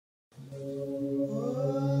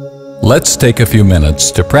Let's take a few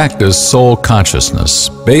minutes to practice soul consciousness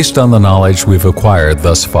based on the knowledge we've acquired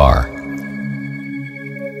thus far.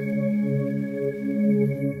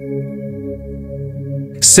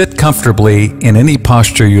 Sit comfortably in any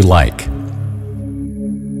posture you like.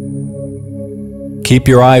 Keep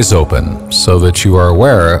your eyes open so that you are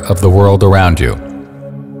aware of the world around you.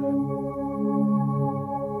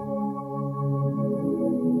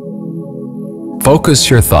 Focus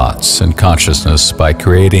your thoughts and consciousness by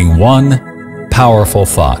creating one powerful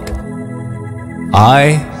thought.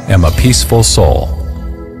 I am a peaceful soul.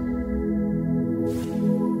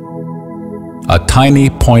 A tiny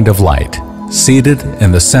point of light seated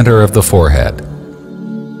in the center of the forehead.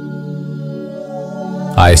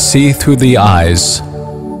 I see through the eyes.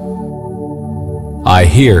 I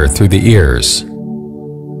hear through the ears.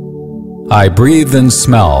 I breathe and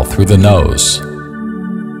smell through the nose.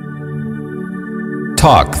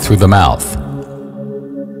 Talk through the mouth.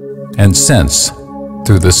 And sense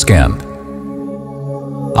through the skin.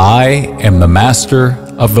 I am the master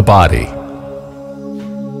of the body.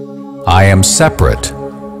 I am separate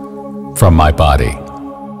from my body.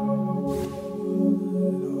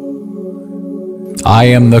 I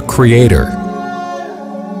am the creator,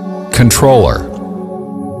 controller,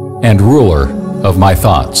 and ruler of my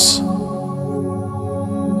thoughts.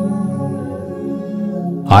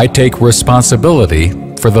 I take responsibility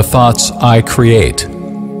for the thoughts I create.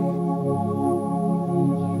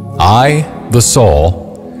 I, the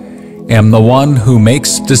soul, am the one who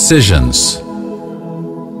makes decisions.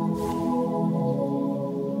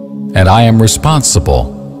 And I am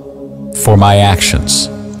responsible for my actions.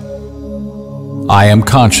 I am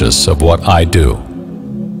conscious of what I do.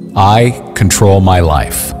 I control my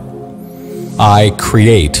life. I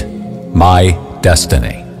create my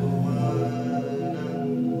destiny.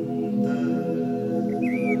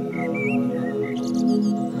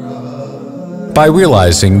 By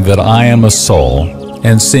realizing that I am a soul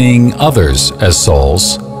and seeing others as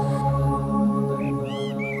souls,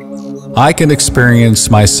 I can experience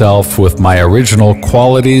myself with my original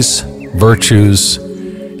qualities, virtues,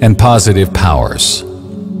 and positive powers.